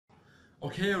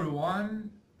Okay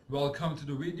everyone, welcome to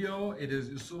the video. It is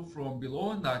Yusuf from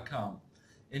Belon.com.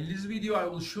 In this video I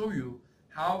will show you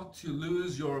how to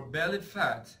lose your belly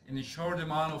fat in a short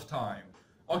amount of time.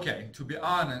 Okay, to be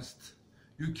honest,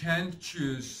 you can't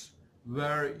choose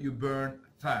where you burn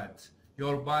fat.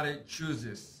 Your body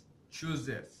chooses.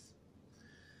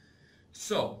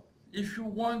 So, if you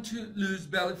want to lose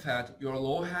belly fat, your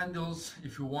low handles,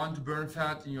 if you want to burn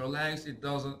fat in your legs, it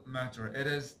doesn't matter. It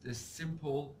is the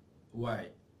simple way.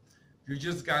 You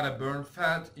just gotta burn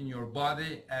fat in your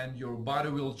body and your body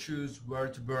will choose where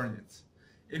to burn it.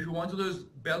 If you want to lose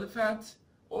belly fat,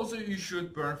 also you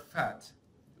should burn fat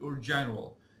or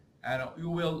general, and you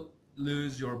will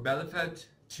lose your belly fat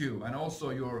too, and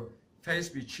also your face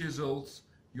be chiseled,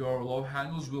 your low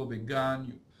handles will be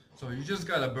gone. So you just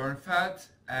gotta burn fat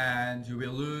and you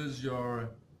will lose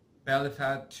your belly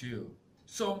fat too.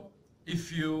 So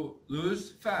if you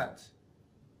lose fat,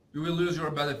 you will lose your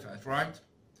belly fat, right?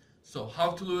 So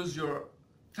how to lose your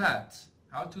fat?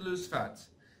 How to lose fat?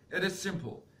 It is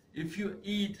simple. If you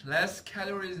eat less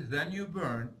calories than you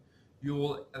burn, you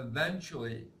will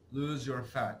eventually lose your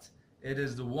fat. It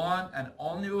is the one and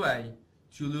only way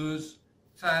to lose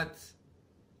fat,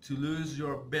 to lose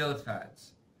your belly fat.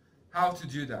 How to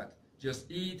do that?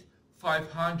 Just eat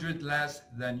 500 less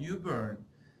than you burn.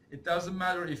 It doesn't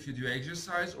matter if you do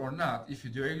exercise or not. If you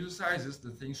do exercises, the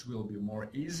things will be more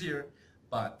easier.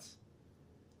 But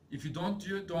if you don't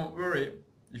worry.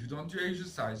 If you don't do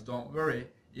exercise, don't worry.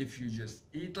 If you just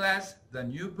eat less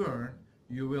than you burn,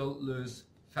 you will lose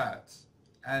fat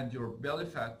and your belly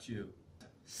fat too.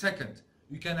 Second,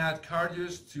 you can add cardio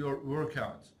to your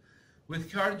workout.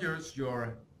 With cardio,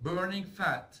 your burning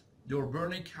fat, your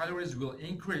burning calories will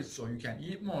increase, so you can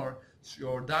eat more, so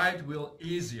your diet will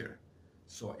easier.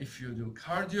 So if you do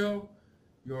cardio,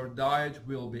 your diet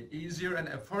will be easier and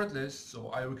effortless. So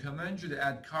I recommend you to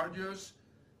add cardio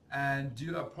and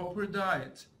do a proper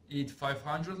diet. Eat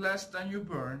 500 less than you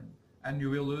burn and you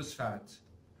will lose fat.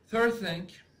 Third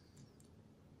thing,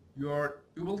 you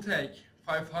will take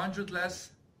 500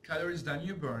 less calories than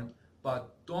you burn,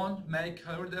 but don't make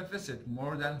calorie deficit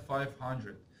more than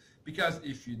 500. Because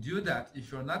if you do that, if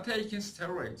you're not taking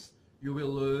steroids, you will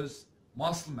lose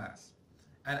muscle mass.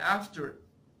 And after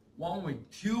 1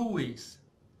 week, 2 weeks,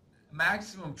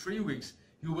 maximum 3 weeks,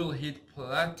 you will hit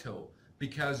plateau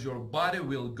because your body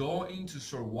will go into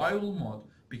survival mode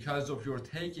because of your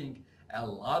taking a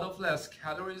lot of less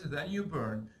calories than you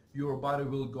burn. Your body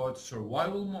will go to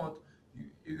survival mode.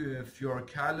 If your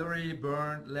calorie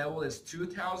burn level is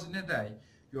 2000 a day,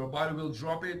 your body will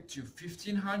drop it to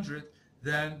 1500,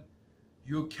 then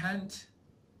you can't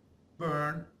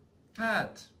burn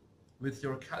fat with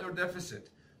your calorie deficit.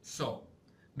 So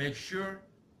make sure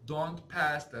don't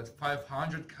pass that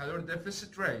 500 calorie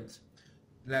deficit rate.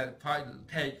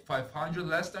 Take 500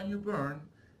 less than you burn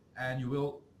and you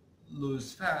will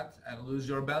lose fat and lose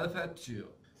your belly fat too.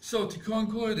 So to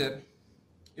conclude it,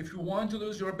 if you want to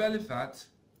lose your belly fat,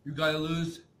 you gotta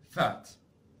lose fat.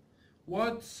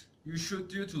 What you should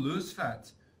do to lose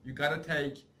fat? You gotta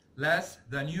take less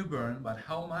than you burn, but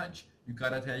how much? You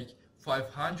gotta take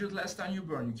 500 less than you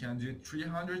burn. You can do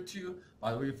 300 too,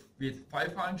 but with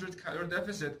 500 calorie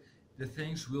deficit, the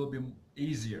things will be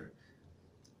easier.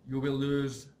 You will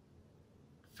lose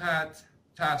fat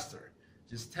faster.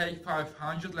 Just take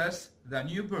 500 less than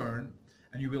you burn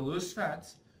and you will lose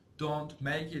fat. Don't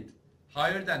make it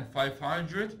higher than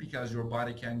 500 because your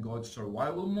body can go to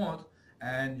survival mode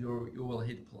and you will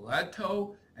hit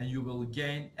plateau and you will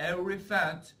gain every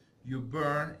fat you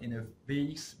burn in a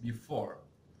weeks before.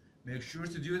 Make sure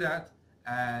to do that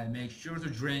and make sure to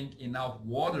drink enough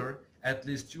water, at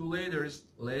least 2 liters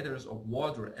of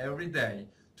water every day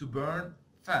to burn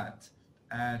fat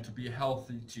and to be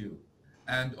healthy too.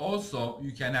 And also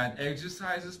you can add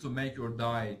exercises to make your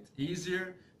diet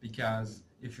easier, because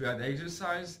if you add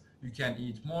exercise you can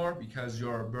eat more because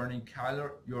your burning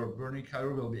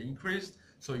calorie will be increased,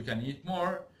 so you can eat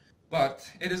more. But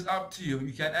it is up to you.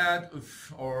 You can add,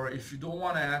 or if you don't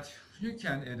want to add, you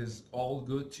can. It is all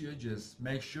good to you. Just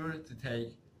make sure to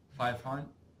take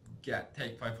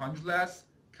 500 less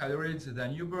calories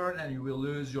than you burn and you will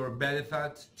lose your belly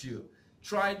fat too.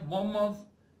 Try it 1 month.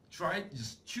 Try it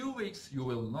just 2 weeks. You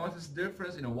will notice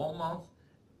difference in 1 month.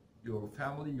 Your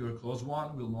family, your close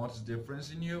one will notice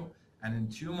difference in you, and in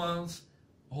 2 months,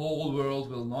 whole world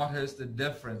will notice the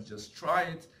difference. Just try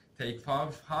it. Take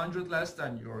 500 less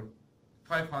than you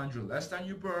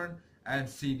burn and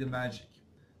see the magic.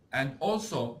 And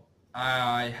also,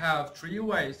 I have 3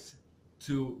 ways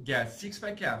to get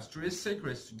 6-pack abs, 3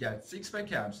 secrets to get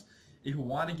 6-pack abs. If you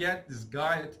want to get this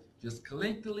guide, just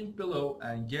click the link below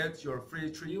and get your free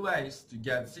 3 ways to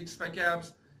get 6-pack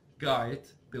abs guide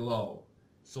below.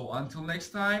 So until next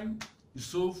time,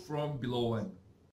 Yusuf from Below.